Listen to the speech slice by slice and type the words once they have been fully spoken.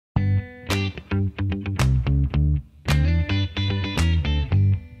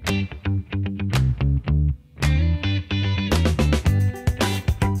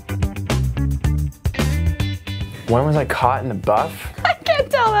When was I caught in the buff? I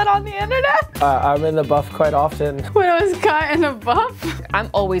can't tell that on the internet. I'm in the buff quite often. When I was caught in the buff? I'm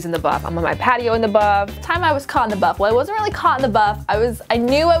always in the buff. I'm on my patio in the buff. The time I was caught in the buff, well, I wasn't really caught in the buff. I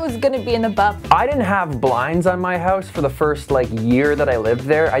knew I was gonna be in the buff. I didn't have blinds on my house for the first like year that I lived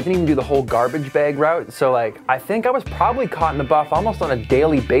there. I didn't even do the whole garbage bag route. So like, I think I was probably caught in the buff almost on a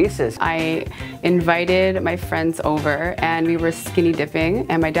daily basis. I invited my friends over and we were skinny dipping,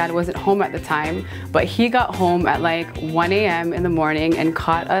 and my dad wasn't home at the time, but he got home at like 1 a.m. in the morning and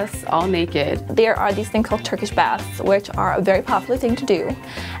caught us all naked. There are these things called Turkish baths, which are a very popular thing to do.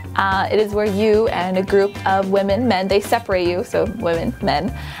 It is where you and a group of women, men, they separate you, so women,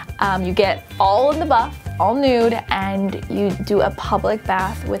 men. You get all in the buff, all nude, and you do a public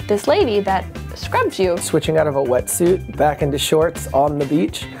bath with this lady that scrubs you. Switching out of a wetsuit back into shorts on the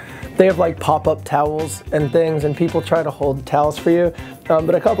beach. They have like pop-up towels and things, and people try to hold towels for you.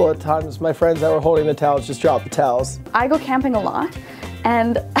 But a couple of times my friends that were holding the towels just dropped the towels. I go camping a lot,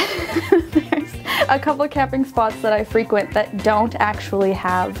 and there's a couple of camping spots that I frequent that don't actually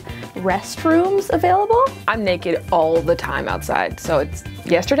have restrooms available. I'm naked all the time outside, so it's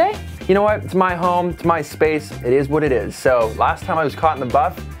yesterday. You know what? It's my home, it's my space, it is what it is. So last time I was caught in the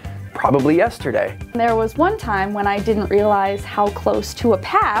buff, probably yesterday. There was one time when I didn't realize how close to a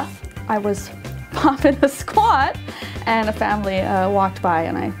path I was popping a squat, and a family walked by,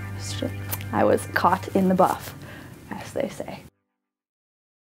 and I was caught in the buff, as they say.